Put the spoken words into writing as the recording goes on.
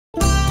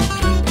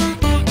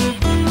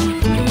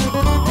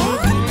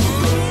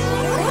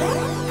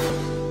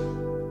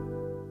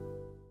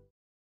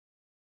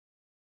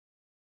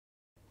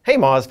Hey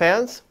Moz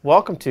fans,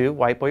 welcome to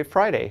Whiteboard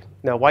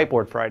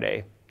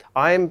Friday.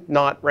 I'm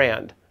not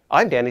Rand.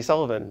 I'm Danny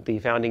Sullivan, the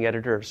founding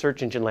editor of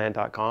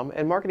SearchEngineLand.com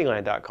and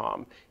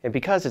MarketingLand.com. And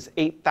because it's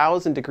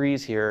 8,000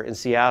 degrees here in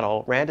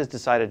Seattle, Rand has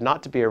decided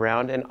not to be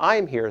around, and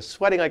I'm here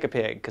sweating like a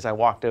pig because I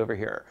walked over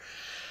here.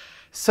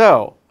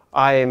 So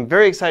I am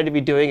very excited to be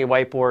doing a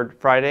Whiteboard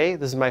Friday.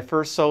 This is my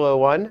first solo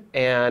one,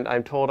 and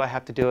I'm told I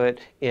have to do it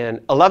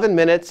in 11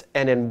 minutes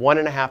and in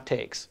 1.5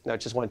 takes. No,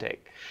 just one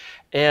take.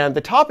 And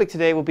the topic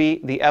today will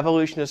be the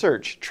evolution of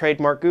search,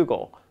 trademark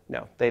Google.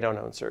 No, they don't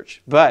own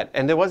search.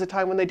 And there was a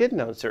time when they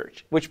didn't own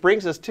search, which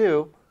brings us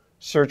to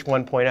Search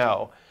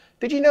 1.0.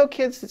 Did you know,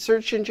 kids, that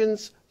search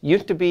engines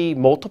used to be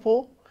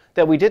multiple?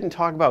 That we didn't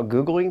talk about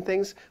Googling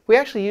things? We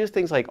actually used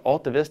things like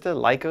AltaVista,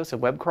 Lycos, and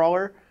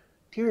WebCrawler.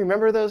 Do you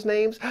remember those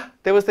names?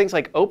 There was things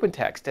like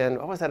OpenText and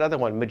what was that other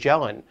one?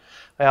 Magellan.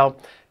 Well,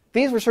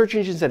 these were search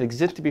engines that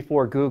existed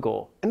before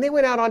Google, and they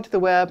went out onto the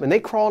web and they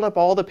crawled up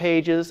all the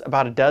pages,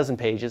 about a dozen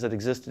pages that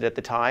existed at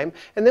the time,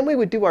 and then we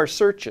would do our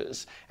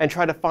searches and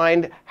try to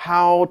find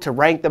how to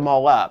rank them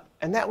all up.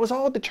 And that was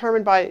all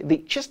determined by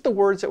just the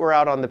words that were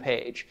out on the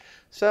page.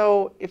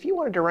 So if you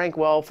wanted to rank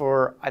well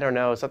for, I don't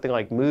know, something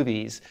like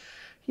movies,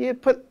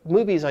 you'd put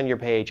movies on your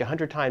page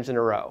 100 times in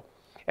a row.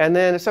 And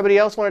then if somebody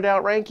else wanted to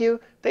outrank you,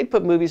 they'd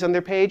put movies on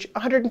their page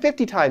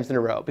 150 times in a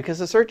row, because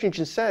the search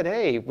engine said,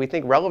 hey, we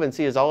think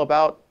relevancy is all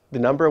about the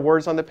number of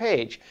words on the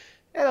page,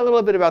 and a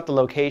little bit about the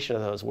location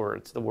of those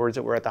words. The words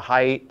that were at the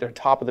height, the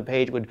top of the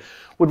page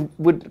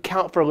would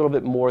count for a little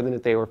bit more than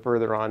if they were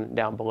further on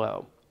down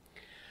below.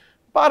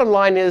 Bottom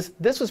line is,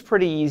 this was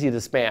pretty easy to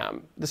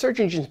spam. The search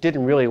engines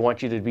didn't really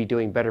want you to be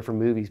doing better for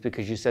movies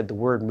because you said the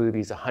word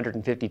movies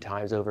 150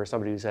 times over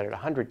somebody who said it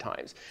 100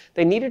 times.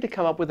 They needed to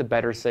come up with a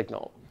better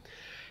signal.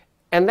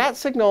 And that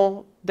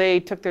signal, they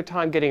took their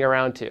time getting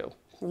around to.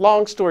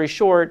 Long story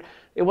short,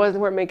 they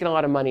weren't making a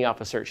lot of money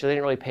off of search, so they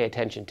didn't really pay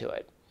attention to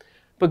it.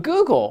 But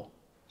Google,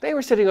 they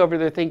were sitting over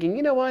there thinking,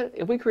 you know what,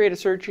 if we create a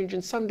search engine,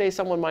 someday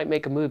someone might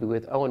make a movie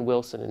with Owen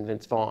Wilson and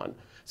Vince Vaughn.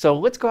 So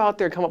let's go out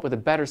there and come up with a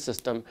better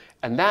system,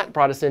 and that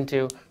brought us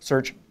into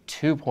Search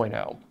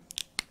 2.0.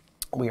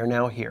 We are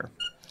now here.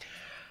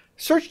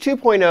 Search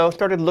 2.0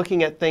 started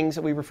looking at things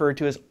that we refer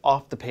to as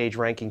off-the-page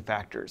ranking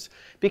factors,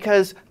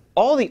 because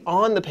all the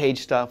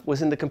on-the-page stuff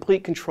was in the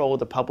complete control of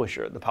the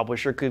publisher. The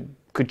publisher could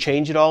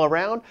change it all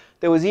around.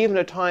 There was even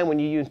a time when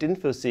you used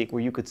InfoSeek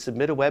where you could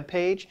submit a web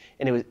page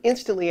and it was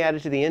instantly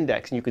added to the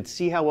index, and you could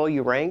see how well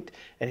you ranked,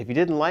 and if you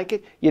didn't like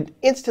it, you'd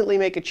instantly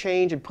make a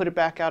change and put it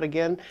back out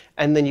again,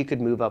 and then you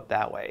could move up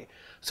that way.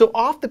 So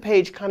off the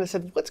page kind of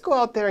said, let's go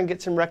out there and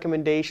get some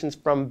recommendations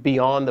from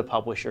beyond the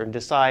publisher and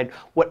decide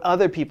what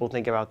other people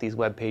think about these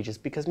web pages,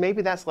 because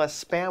maybe that's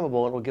less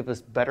spammable and will give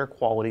us better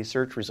quality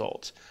search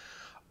results.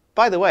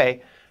 By the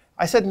way,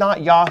 I said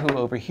not Yahoo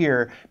over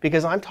here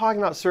because I'm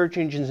talking about search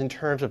engines in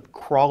terms of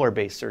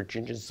crawler-based search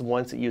engines, the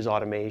ones that use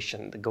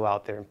automation to go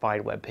out there and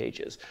find web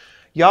pages.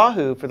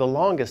 Yahoo, for the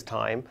longest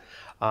time,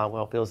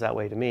 well, it feels that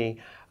way to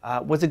me,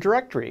 was a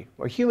directory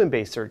or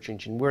human-based search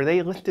engine where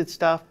they listed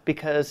stuff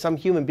because some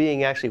human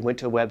being actually went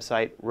to a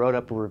website, wrote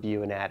up a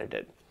review, and added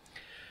it.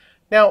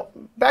 Now,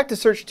 back to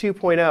Search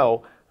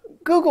 2.0.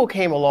 Google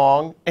came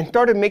along and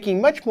started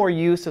making much more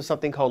use of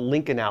something called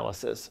link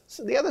analysis.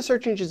 So the other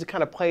search engines had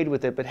kind of played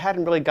with it, but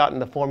hadn't really gotten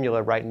the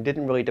formula right and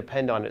didn't really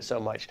depend on it so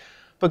much.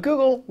 But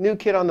Google, new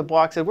kid on the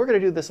block, said, we're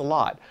going to do this a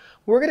lot.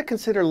 We're going to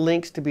consider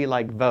links to be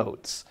like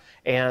votes.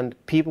 And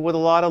people with a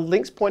lot of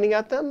links pointing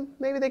at them,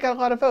 maybe they got a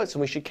lot of votes, and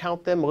we should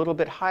count them a little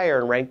bit higher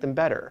and rank them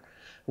better.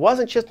 It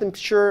wasn't just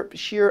the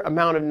sheer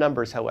amount of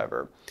numbers,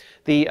 however.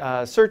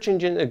 The search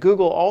engine,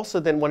 Google, also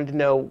then wanted to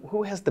know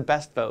who has the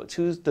best votes,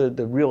 who's the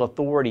real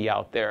authority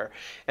out there.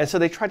 And so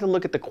they tried to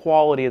look at the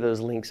quality of those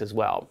links as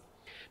well.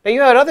 Now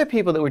you had other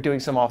people that were doing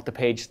some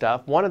off-the-page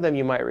stuff. One of them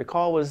you might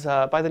recall was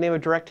by the name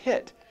of Direct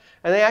Hit.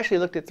 And they actually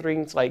looked at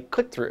things like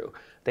click-through.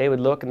 They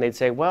would look and they'd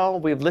say, well,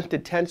 we've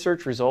listed 10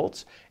 search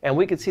results, and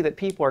we could see that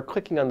people are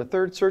clicking on the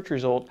third search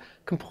result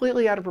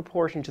completely out of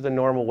proportion to the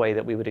normal way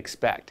that we would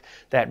expect.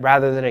 That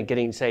rather than it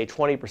getting, say,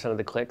 20% of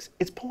the clicks,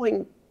 it's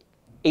pulling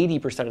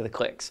 80% of the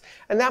clicks.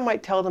 And that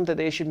might tell them that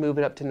they should move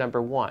it up to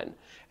number 1.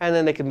 And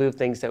then they could move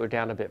things that were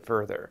down a bit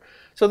further.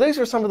 So those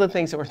were some of the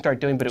things that we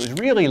started doing, but it was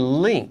really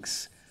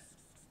links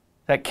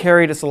that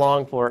carried us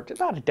along for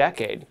about a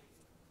decade.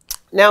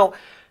 Now,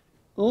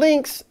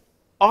 links,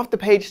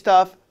 off-the-page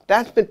stuff,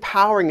 that's been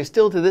powering, and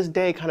still to this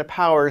day kind of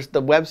powers the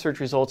web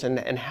search results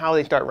and how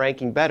they start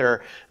ranking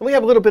better. And we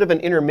have a little bit of an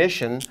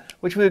intermission,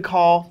 which we would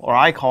call, or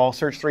I call,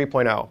 Search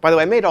 3.0. By the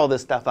way, I made all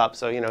this stuff up,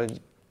 so you know,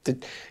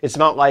 it's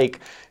not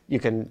like you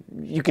can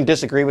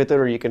disagree with it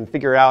or you can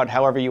figure out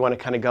however you want to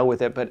kind of go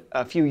with it. But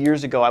a few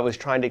years ago, I was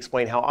trying to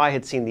explain how I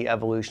had seen the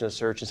evolution of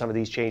search and some of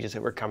these changes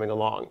that were coming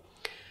along.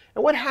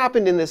 And what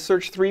happened in this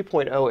Search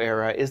 3.0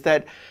 era is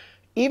that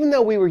even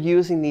though we were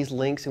using these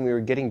links and we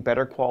were getting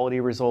better quality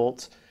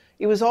results,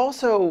 it was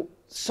also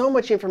so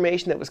much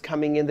information that was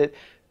coming in that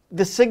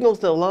the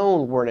signals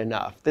alone weren't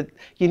enough, that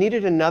you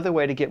needed another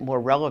way to get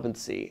more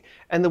relevancy.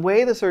 And the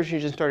way the search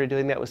engine started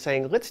doing that was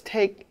saying, let's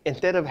take,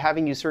 instead of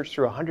having you search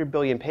through 100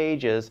 billion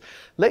pages,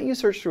 let you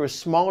search through a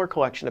smaller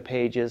collection of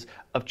pages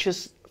of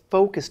just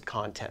focused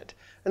content.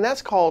 And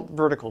that's called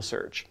vertical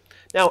search.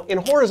 Now, in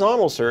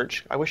horizontal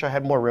search, I wish I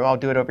had more room, I'll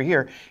do it over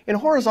here. In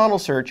horizontal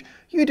search,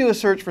 you do a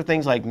search for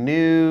things like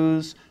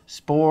news,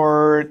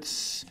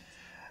 sports,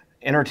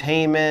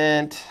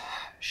 entertainment,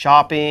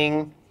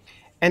 shopping,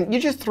 and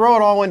you just throw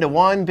it all into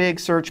one big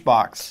search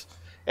box.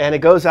 And it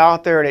goes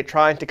out there and it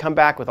tries to come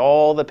back with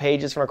all the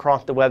pages from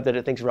across the web that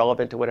it thinks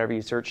relevant to whatever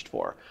you searched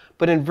for.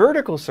 But in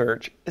vertical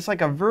search, it's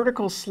like a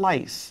vertical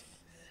slice.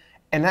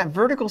 And that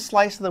vertical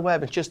slice of the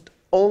web is just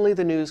only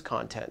the news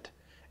content.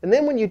 And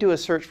then when you do a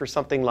search for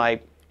something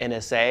like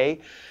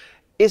NSA,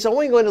 it's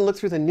only going to look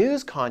through the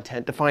news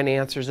content to find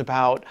answers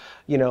about,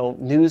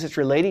 news that's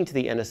relating to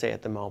the NSA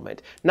at the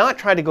moment. Not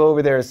try to go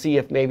over there and see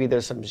if maybe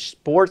there's some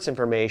sports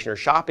information or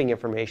shopping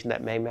information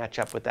that may match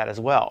up with that as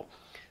well.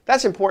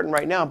 That's important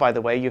right now, by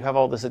the way. You have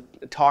all this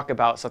talk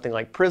about something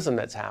like PRISM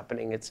that's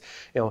happening. It's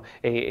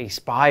a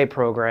spy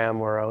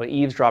program or an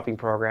eavesdropping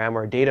program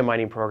or a data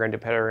mining program,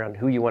 depending on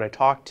who you want to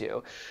talk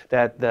to,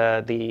 that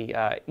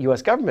the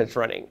US government's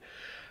running.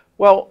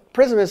 Well,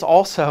 PRISM is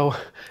also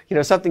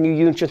something you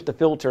use just to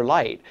filter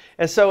light.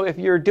 And so if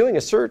you're doing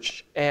a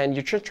search and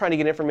you're just trying to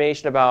get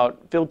information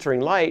about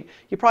filtering light,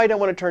 you probably don't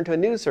want to turn to a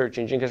news search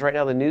engine because right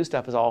now the news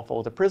stuff is all full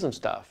of the PRISM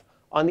stuff.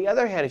 On the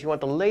other hand, if you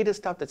want the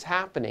latest stuff that's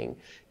happening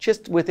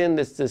just within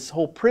this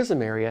whole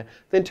PRISM area,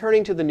 then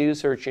turning to the news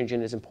search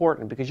engine is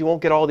important because you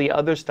won't get all the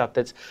other stuff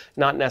that's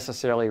not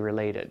necessarily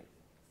related.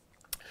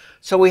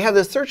 So we have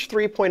the Search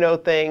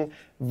 3.0 thing,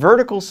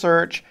 vertical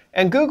search,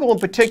 and Google in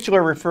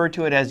particular referred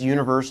to it as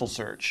universal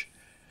search.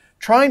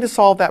 Trying to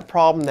solve that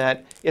problem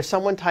that if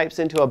someone types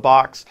into a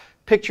box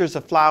pictures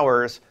of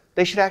flowers,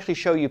 they should actually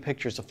show you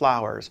pictures of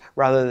flowers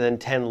rather than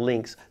 10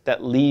 links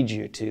that lead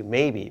you to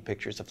maybe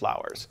pictures of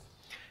flowers.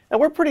 And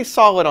we're pretty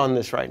solid on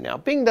this right now.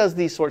 Bing does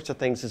these sorts of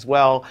things as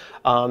well.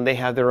 They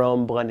have their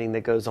own blending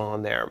that goes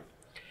on there.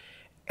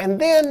 And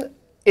then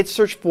it's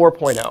Search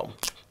 4.0.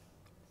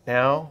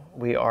 Now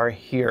we are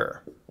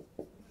here.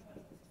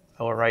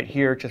 I will write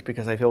here just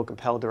because I feel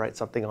compelled to write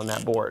something on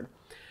that board.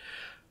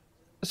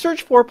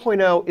 Search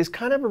 4.0 is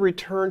kind of a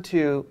return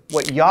to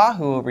what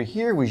Yahoo over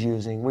here was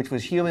using, which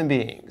was human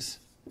beings.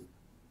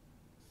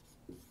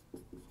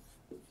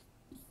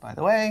 By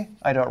the way,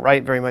 I don't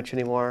write very much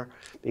anymore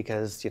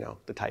because,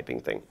 the typing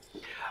thing.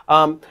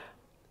 To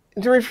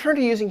return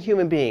to using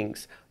human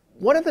beings,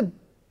 one of the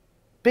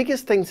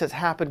biggest things that's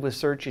happened with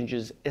search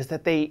engines is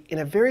that they, in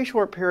a very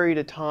short period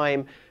of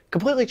time,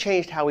 completely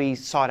changed how we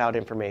sought out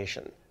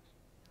information.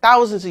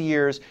 Thousands of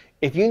years,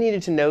 if you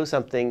needed to know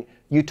something,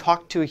 you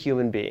talked to a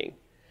human being.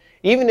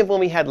 Even if when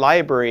we had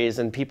libraries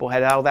and people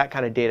had all that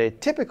kind of data,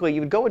 typically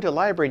you would go into a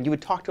library and you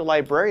would talk to a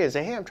librarian and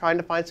say, hey, I'm trying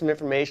to find some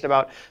information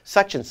about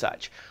such and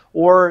such.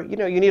 Or, you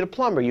need a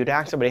plumber. You'd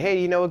ask somebody, hey,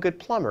 do you know a good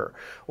plumber?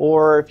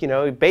 Or, if a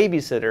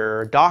babysitter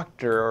or a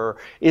doctor, or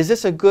is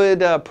this a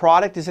good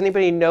product? Does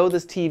anybody know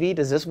this TV?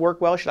 Does this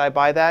work well? Should I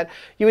buy that?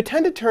 You would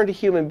tend to turn to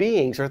human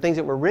beings or things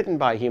that were written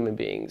by human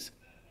beings.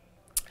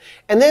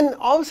 And then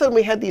all of a sudden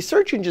we had these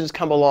search engines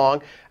come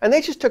along and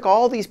they just took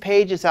all these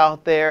pages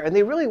out there and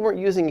they really weren't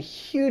using a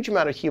huge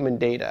amount of human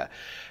data.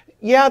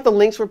 Yeah, the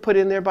links were put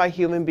in there by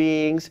human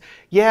beings.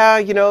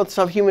 Yeah,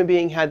 some human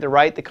being had to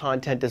write the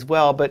content as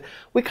well, but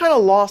we kind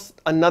of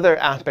lost another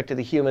aspect of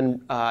the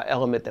human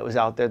element that was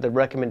out there, the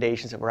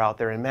recommendations that were out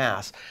there in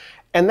mass.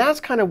 And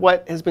that's kind of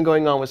what has been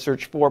going on with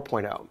Search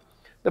 4.0.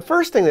 The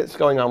first thing that's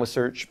going on with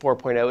Search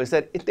 4.0 is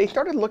that they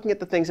started looking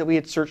at the things that we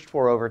had searched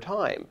for over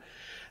time.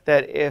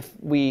 That if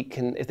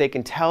they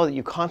can tell that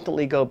you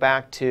constantly go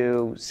back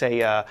to,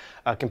 say, a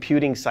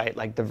computing site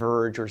like The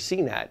Verge or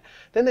CNET,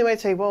 then they might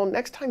say, well,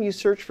 next time you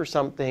search for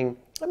something,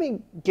 let me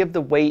give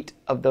the weight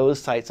of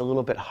those sites a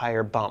little bit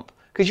higher bump.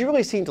 Because you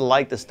really seem to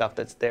like the stuff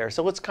that's there,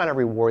 so let's kind of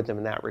reward them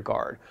in that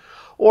regard.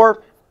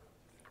 Or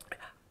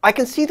I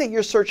can see that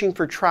you're searching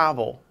for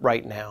travel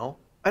right now,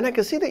 and I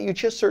can see that you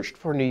just searched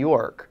for New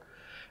York.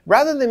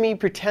 Rather than me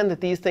pretend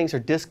that these things are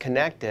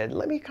disconnected,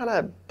 let me kind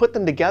of put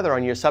them together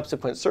on your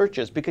subsequent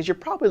searches because you're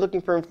probably looking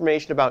for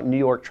information about New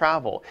York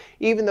travel,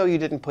 even though you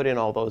didn't put in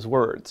all those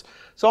words.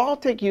 So I'll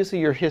take use of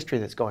your history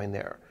that's going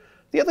there.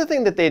 The other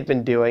thing that they'd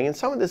been doing, and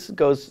some of this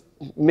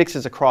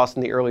mixes across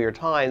in the earlier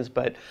times,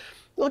 but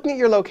looking at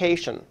your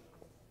location.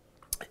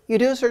 You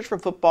do a search for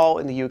football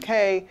in the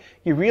UK,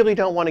 you really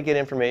don't want to get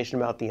information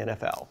about the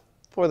NFL,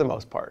 for the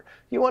most part.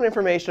 You want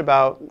information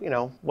about,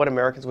 what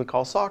Americans would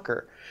call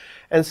soccer.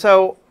 And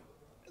so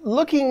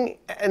looking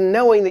and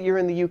knowing that you're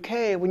in the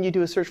UK, when you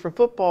do a search for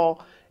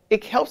football,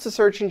 it helps the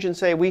search engine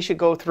say we should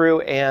go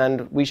through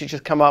and we should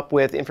just come up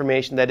with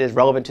information that is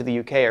relevant to the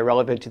UK or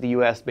relevant to the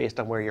US based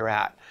on where you're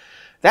at.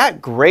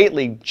 That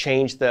greatly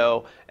changed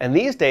though, and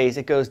these days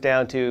it goes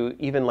down to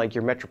even like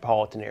your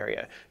metropolitan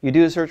area. You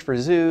do a search for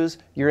zoos,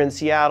 you're in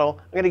Seattle,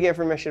 I'm going to get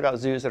information about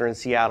zoos that are in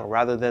Seattle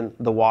rather than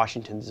the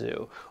Washington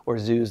Zoo or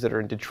zoos that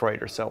are in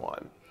Detroit or so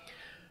on.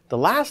 The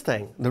last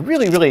thing, the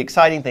really, really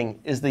exciting thing,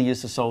 is the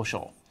use of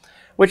social,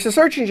 which the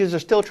search engines are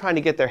still trying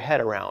to get their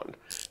head around.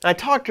 And I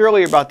talked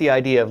earlier about the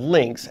idea of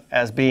links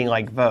as being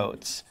like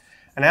votes.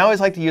 And I always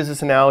like to use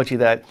this analogy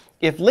that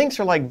if links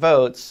are like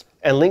votes,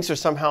 and links are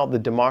somehow the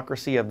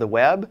democracy of the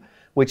web,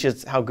 which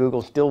is how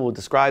Google still will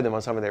describe them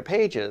on some of their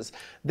pages,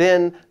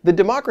 then the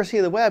democracy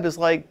of the web is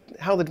like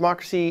how the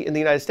democracy in the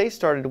United States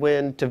started,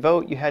 when to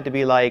vote you had to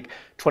be like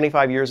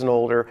 25 years and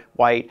older,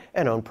 white,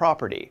 and own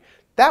property.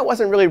 That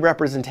wasn't really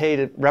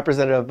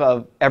representative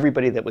of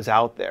everybody that was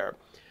out there.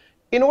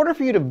 In order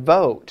for you to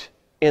vote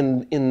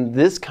in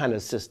this kind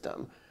of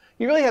system,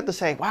 you really have to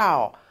say,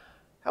 wow,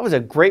 that was a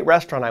great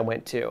restaurant I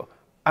went to.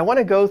 I want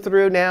to go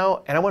through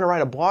now and I want to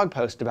write a blog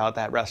post about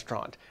that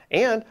restaurant.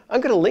 And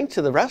I'm going to link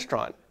to the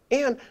restaurant.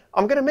 And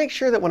I'm going to make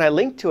sure that when I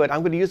link to it,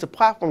 I'm going to use a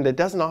platform that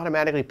doesn't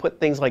automatically put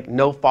things like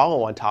no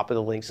follow on top of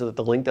the link so that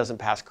the link doesn't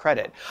pass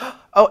credit.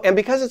 Oh, and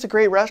because it's a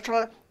great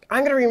restaurant,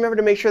 I'm going to remember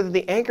to make sure that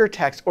the anchor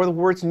text or the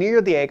words near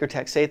the anchor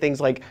text say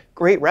things like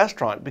great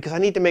restaurant, because I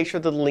need to make sure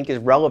that the link is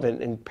relevant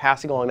in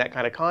passing along that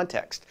kind of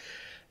context.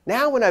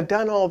 Now when I've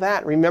done all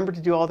that, remember to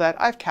do all that,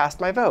 I've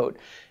cast my vote.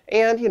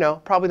 And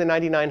probably the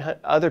 99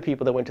 other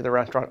people that went to the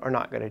restaurant are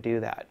not going to do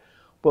that.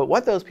 But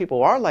what those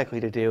people are likely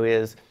to do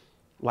is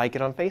like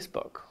it on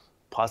Facebook,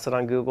 plus it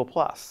on Google+,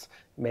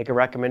 make a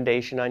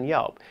recommendation on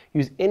Yelp,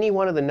 use any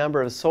one of the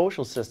number of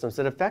social systems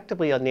that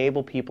effectively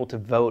enable people to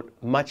vote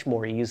much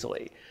more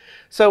easily.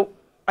 So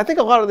I think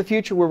a lot of the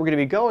future where we're going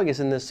to be going is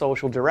in this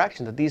social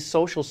direction, that these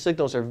social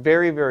signals are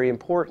very, very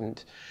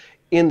important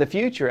in the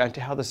future and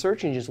to how the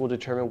search engines will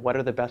determine what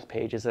are the best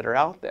pages that are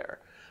out there.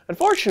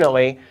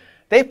 Unfortunately,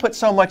 they put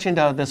so much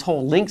into this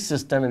whole link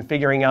system and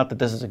figuring out that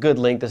this is a good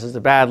link, this is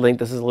a bad link,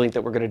 this is a link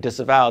that we're going to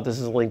disavow, this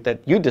is a link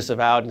that you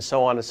disavowed, and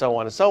so on and so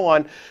on and so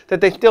on, that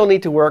they still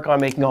need to work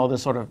on making all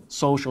this sort of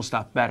social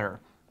stuff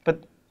better.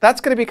 But that's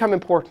going to become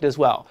important as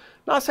well.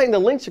 Not saying the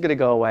links are going to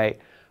go away,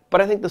 but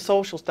I think the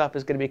social stuff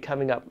is going to be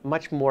coming up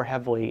much more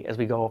heavily as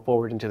we go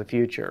forward into the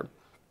future.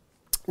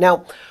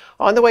 Now,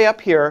 on the way up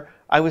here,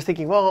 I was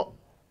thinking, well,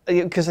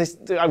 because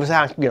I was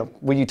asked,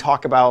 will you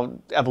talk about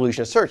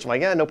evolution of search? I'm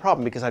like, yeah, no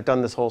problem, because I've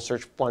done this whole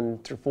search 1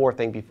 through 4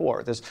 thing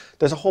before. There's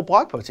a whole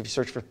blog post. If you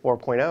search for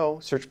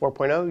 4.0, search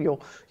 4.0,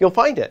 you'll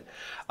find it.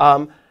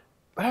 But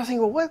I was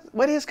thinking, well,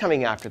 what is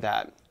coming after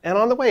that? And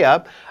on the way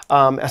up,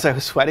 as I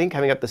was sweating,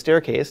 coming up the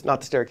staircase, not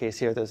the staircase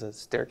here, there's a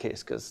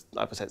staircase because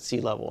I was at sea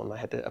level and I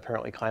had to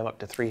apparently climb up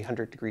to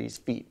 300 degrees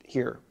feet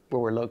here where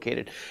we're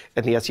located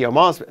in the SEO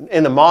Moz,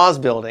 in the Moz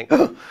building.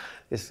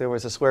 If there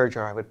was a swear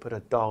jar, I would put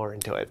 $1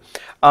 into it.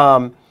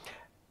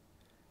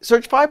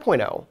 Search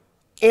 5.0.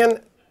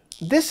 And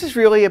this is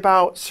really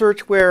about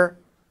search where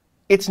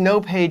it's no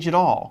page at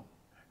all.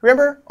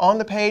 Remember, on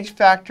the page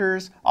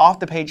factors, off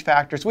the page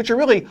factors, which are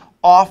really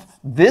off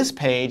this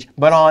page,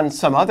 but on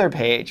some other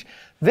page.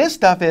 This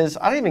stuff is,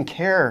 I don't even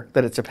care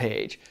that it's a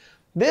page.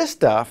 This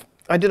stuff,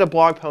 I did a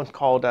blog post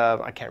called,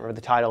 I can't remember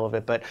the title of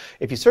it, but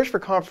if you search for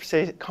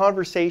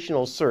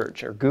conversational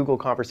search or Google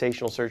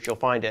conversational search, you'll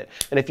find it.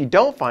 And if you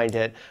don't find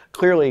it,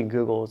 clearly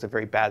Google is a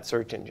very bad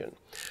search engine.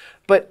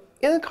 But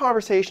in the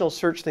conversational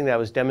search thing that I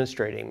was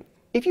demonstrating,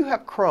 if you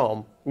have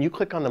Chrome and you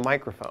click on the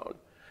microphone,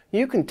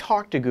 you can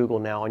talk to Google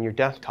now on your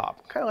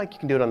desktop, kind of like you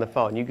can do it on the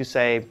phone. You can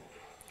say,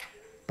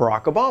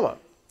 Barack Obama.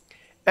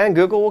 And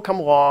Google will come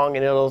along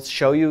and it'll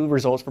show you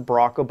results for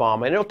Barack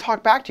Obama. And it'll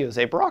talk back to you and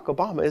say, Barack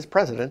Obama is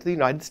president of the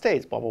United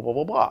States, blah, blah, blah,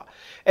 blah, blah.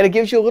 And it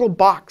gives you a little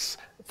box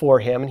for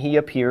him, and he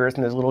appears,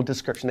 and there's a little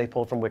description they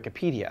pulled from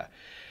Wikipedia.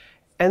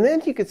 And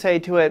then you could say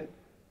to it,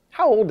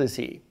 how old is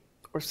he?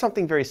 Or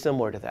something very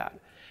similar to that.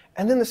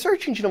 And then the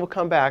search engine will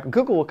come back,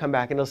 Google will come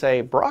back, and it'll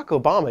say, Barack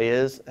Obama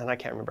is, and I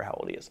can't remember how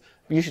old he is.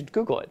 You should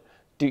Google it.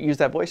 Use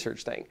that voice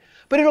search thing.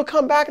 But it'll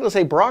come back and it'll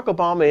say, Barack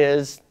Obama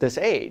is this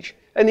age.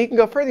 And you can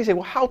go further and say,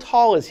 well, how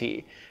tall is he?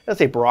 And it'll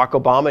say, Barack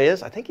Obama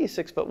is, I think he's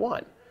 6'1".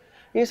 And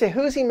you say,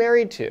 who's he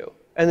married to?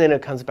 And then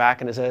it comes back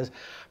and it says,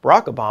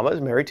 Barack Obama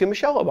is married to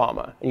Michelle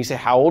Obama. And you say,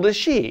 how old is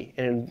she?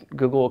 And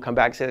Google will come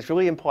back and say, it's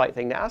really an impolite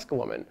thing to ask a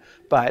woman,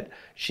 but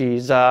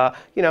she's,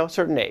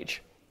 certain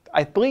age.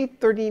 I believe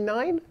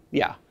 39?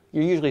 Yeah,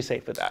 you're usually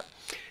safe with that.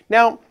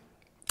 Now,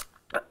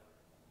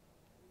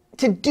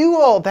 to do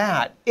all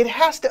that, it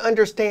has to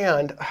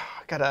understand,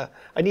 I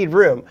need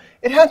room.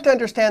 It has to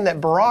understand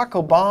that Barack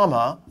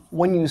Obama,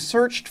 when you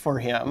searched for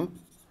him,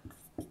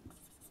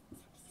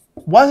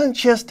 wasn't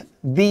just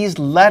these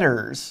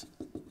letters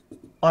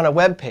on a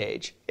web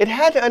page. It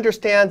had to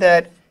understand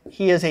that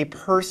he is a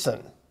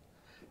person.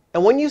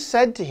 And when you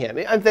said to him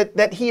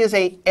that he is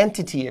an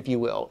entity, if you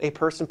will, a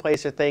person,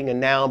 place, a thing, a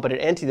noun, but an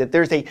entity, that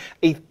there's a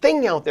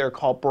thing out there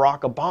called Barack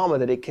Obama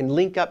that it can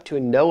link up to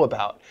and know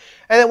about.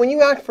 And then when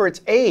you asked for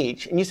its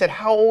age and you said,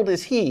 how old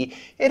is he?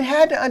 It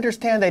had to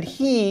understand that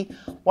he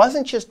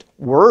wasn't just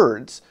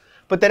words,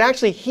 but that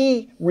actually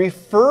he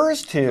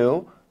refers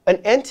to an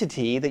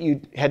entity that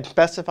you had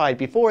specified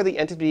before, the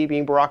entity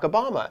being Barack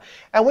Obama.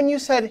 And when you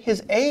said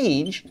his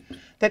age,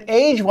 that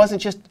age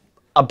wasn't just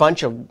a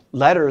bunch of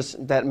letters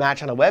that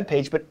match on a web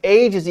page, but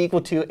age is equal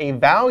to a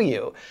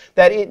value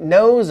that it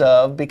knows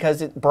of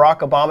because Barack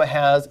Obama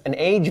has an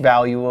age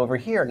value over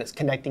here and it's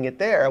connecting it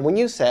there. And when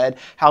you said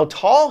how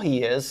tall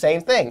he is,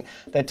 same thing.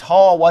 That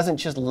tall wasn't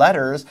just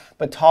letters,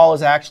 but tall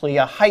is actually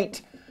a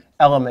height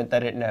element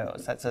that it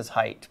knows. That says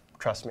height,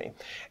 trust me.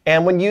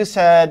 And when you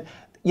said,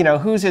 you know,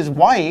 who's his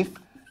wife,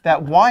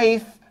 that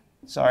wife,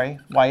 sorry,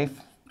 wife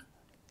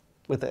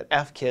with an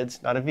F, kids,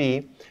 not a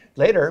V.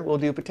 Later, we'll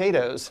do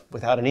potatoes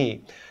without an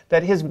E.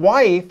 That his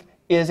wife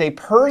is a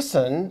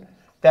person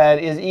that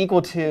is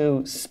equal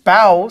to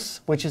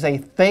spouse, which is a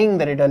thing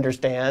that it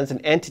understands, an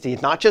entity.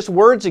 It's not just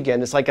words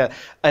again. It's like a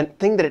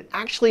thing that it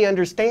actually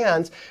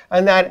understands,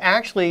 and that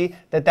actually,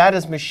 that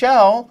is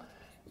Michelle,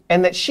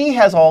 and that she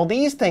has all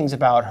these things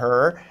about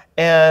her,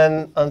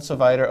 and so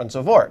weiter and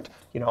so fort.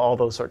 You know, all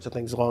those sorts of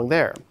things along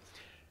there.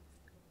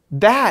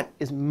 That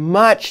is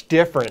much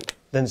different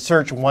than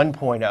Search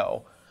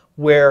 1.0.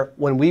 Where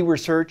when we were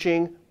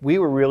searching, we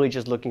were really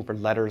just looking for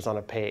letters on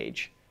a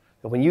page.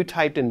 And when you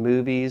typed in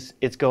movies,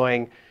 it's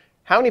going,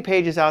 how many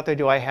pages out there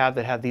do I have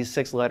that have these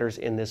 6 letters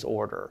in this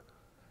order?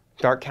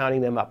 Start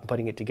counting them up and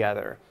putting it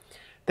together.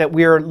 That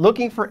we're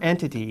looking for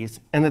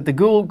entities, and that the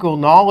Google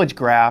Knowledge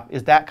Graph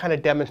is that kind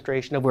of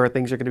demonstration of where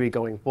things are going to be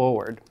going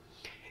forward.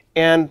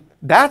 And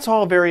that's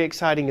all very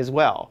exciting as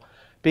well.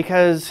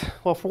 Because,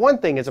 well, for one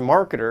thing, as a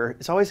marketer,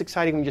 it's always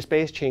exciting when your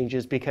space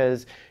changes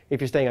because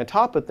if you're staying on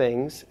top of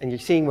things and you're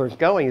seeing where it's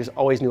going, there's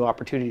always new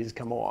opportunities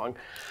come along.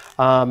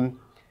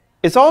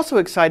 It's also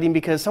exciting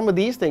because some of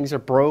these things are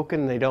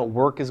broken and they don't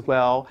work as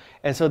well.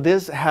 And so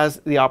this has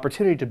the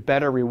opportunity to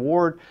better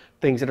reward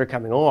things that are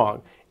coming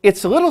along.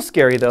 It's a little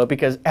scary, though,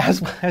 because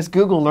as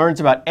Google learns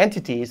about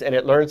entities and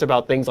it learns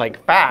about things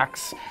like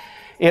facts,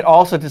 it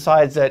also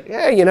decides that,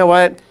 hey, you know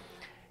what?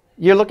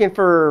 You're looking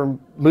for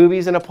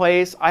movies in a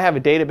place. I have a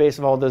database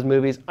of all those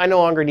movies. I no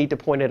longer need to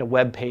point at a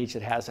web page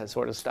that has that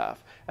sort of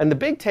stuff. And the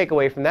big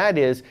takeaway from that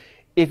is,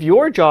 if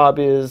your job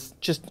is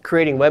just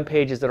creating web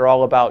pages that are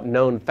all about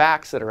known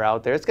facts that are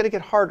out there, it's going to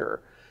get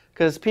harder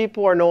because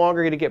people are no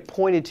longer going to get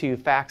pointed to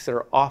facts that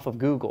are off of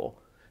Google.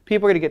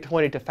 People are going to get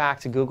pointed to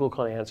facts that Google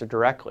can answer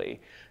directly.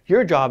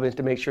 Your job is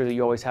to make sure that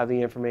you always have the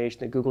information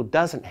that Google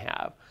doesn't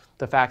have,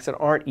 the facts that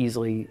aren't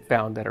easily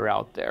found that are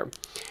out there.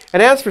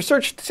 And as for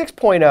Search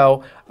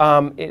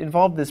 6.0, it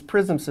involved this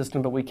PRISM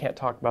system, but we can't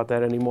talk about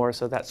that anymore,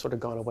 so that's sort of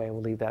gone away, and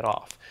we'll leave that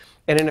off.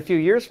 And in a few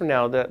years from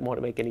now, that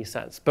won't make any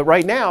sense. But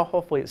right now,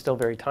 hopefully, it's still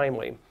very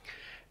timely.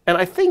 And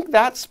I think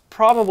that's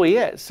probably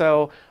it.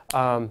 So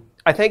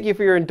I thank you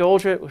for your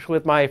indulgence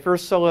with my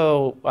first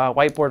solo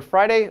Whiteboard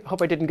Friday.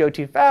 Hope I didn't go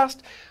too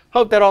fast.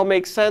 Hope that all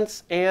makes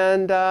sense.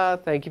 And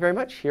thank you very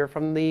much here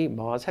from the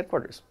Moz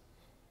headquarters.